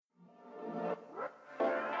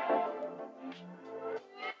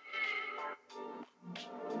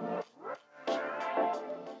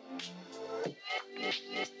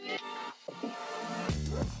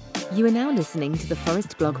You are now listening to the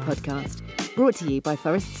Forest Blog podcast, brought to you by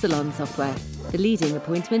Forest Salon Software, the leading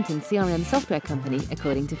appointment and CRM software company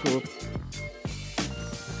according to Forbes.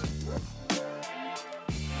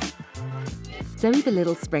 Zoe the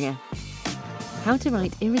Little Springer. How to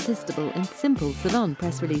write irresistible and simple salon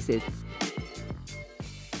press releases.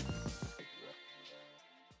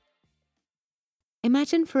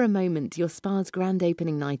 Imagine for a moment your spa's grand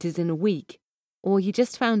opening night is in a week, or you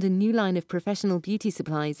just found a new line of professional beauty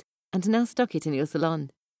supplies and now stock it in your salon.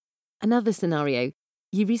 Another scenario,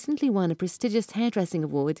 you recently won a prestigious hairdressing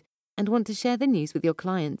award and want to share the news with your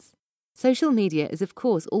clients. Social media is of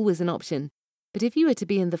course always an option, but if you were to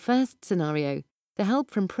be in the first scenario, the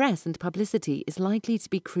help from press and publicity is likely to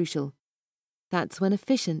be crucial. That's when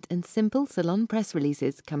efficient and simple salon press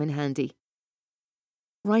releases come in handy.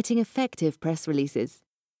 Writing effective press releases.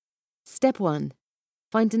 Step 1.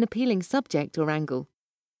 Find an appealing subject or angle.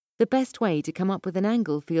 The best way to come up with an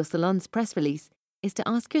angle for your salon's press release is to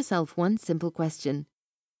ask yourself one simple question.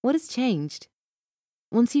 What has changed?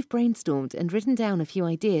 Once you've brainstormed and written down a few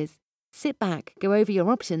ideas, sit back, go over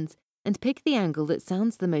your options, and pick the angle that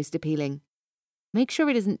sounds the most appealing. Make sure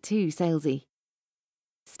it isn't too salesy.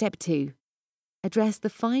 Step 2. Address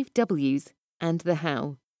the 5 W's and the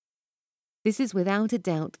how. This is without a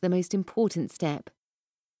doubt the most important step.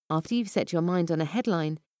 After you've set your mind on a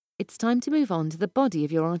headline, it's time to move on to the body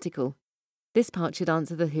of your article. This part should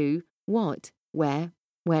answer the who, what, where,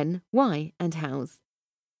 when, why, and hows.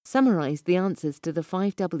 Summarize the answers to the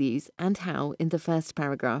 5 W's and how in the first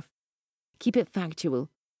paragraph. Keep it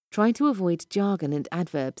factual. Try to avoid jargon and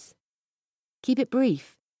adverbs. Keep it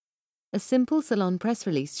brief. A simple salon press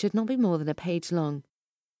release should not be more than a page long.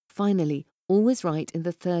 Finally, always write in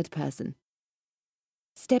the third person.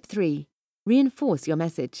 Step 3. Reinforce your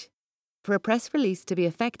message. For a press release to be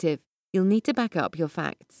effective, you'll need to back up your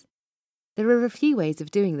facts. There are a few ways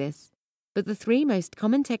of doing this, but the 3 most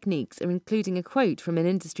common techniques are including a quote from an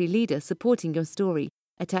industry leader supporting your story,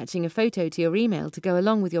 attaching a photo to your email to go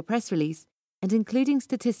along with your press release, and including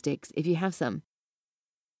statistics if you have some.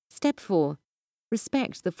 Step 4.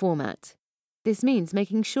 Respect the format. This means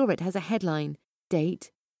making sure it has a headline,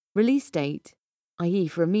 date, release date, i.e.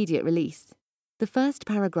 for immediate release, the first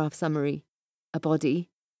paragraph summary, a body,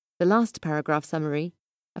 the last paragraph summary,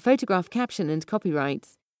 a photograph caption and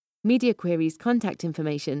copyrights, media queries contact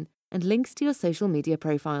information, and links to your social media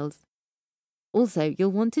profiles. Also,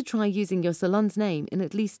 you'll want to try using your salon's name in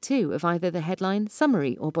at least 2 of either the headline,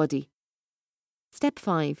 summary, or body. Step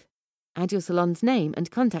 5. Add your salon's name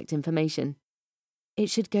and contact information.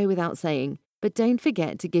 It should go without saying, but don't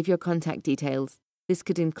forget to give your contact details. This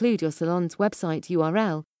could include your salon's website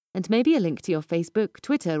URL and maybe a link to your Facebook,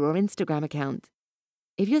 Twitter, or Instagram account.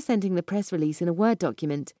 If you're sending the press release in a Word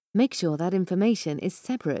document, make sure that information is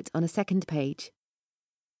separate on a second page.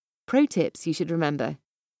 Pro tips you should remember.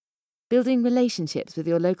 Building relationships with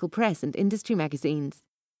your local press and industry magazines.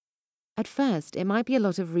 At first, it might be a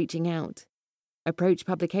lot of reaching out. Approach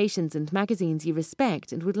publications and magazines you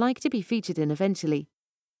respect and would like to be featured in eventually.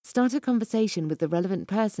 Start a conversation with the relevant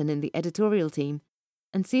person in the editorial team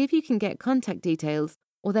and see if you can get contact details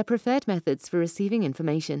or their preferred methods for receiving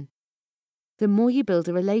information. The more you build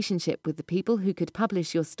a relationship with the people who could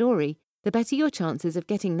publish your story, the better your chances of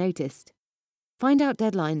getting noticed. Find out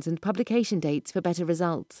deadlines and publication dates for better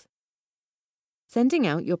results. Sending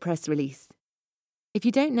out your press release. If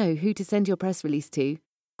you don't know who to send your press release to,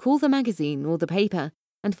 call the magazine or the paper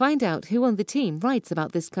and find out who on the team writes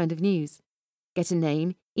about this kind of news. Get a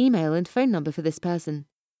name, email, and phone number for this person.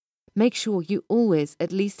 Make sure you always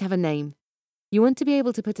at least have a name. You want to be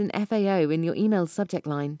able to put an FAO in your email subject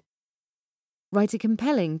line. Write a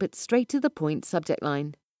compelling but straight-to-the-point subject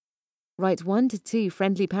line. Write 1 to 2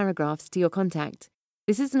 friendly paragraphs to your contact.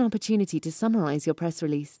 This is an opportunity to summarize your press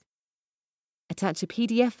release. Attach a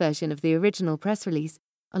PDF version of the original press release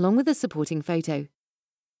along with a supporting photo.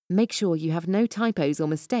 Make sure you have no typos or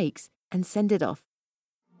mistakes and send it off.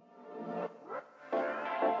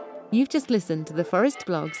 You've just listened to the Forest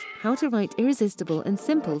Blog's How to Write Irresistible and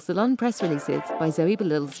Simple Salon Press Releases by Zoe the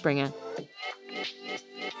Little Springer.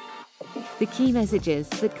 The key message is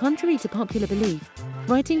that contrary to popular belief,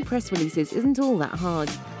 writing press releases isn't all that hard.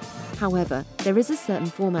 However, there is a certain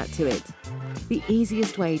format to it. The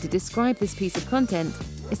easiest way to describe this piece of content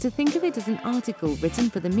is to think of it as an article written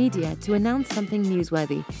for the media to announce something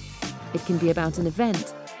newsworthy. It can be about an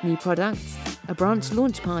event, new products, a branch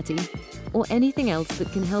launch party, or anything else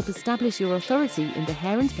that can help establish your authority in the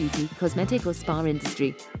hair and beauty, cosmetic or spa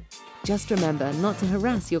industry. Just remember not to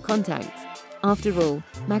harass your contacts. After all,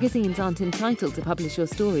 magazines aren't entitled to publish your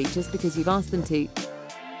story just because you've asked them to.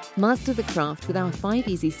 Master the craft with our 5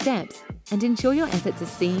 easy steps and ensure your efforts are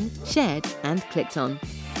seen, shared, and clicked on.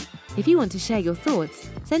 If you want to share your thoughts,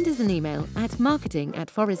 send us an email at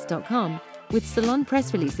marketing@forest.com with Salon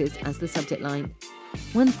press releases as the subject line.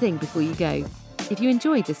 One thing before you go. If you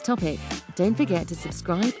enjoyed this topic, don't forget to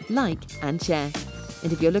subscribe, like, and share.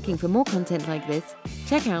 And if you're looking for more content like this,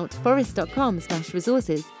 check out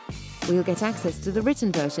forest.com/resources, where you'll get access to the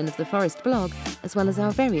written version of the Forest blog, as well as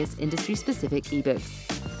our various industry-specific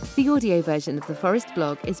ebooks. The audio version of the Forest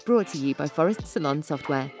blog is brought to you by Forest Salon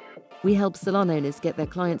Software. We help salon owners get their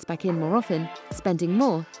clients back in more often, spending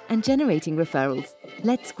more, and generating referrals.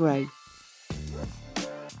 Let's grow.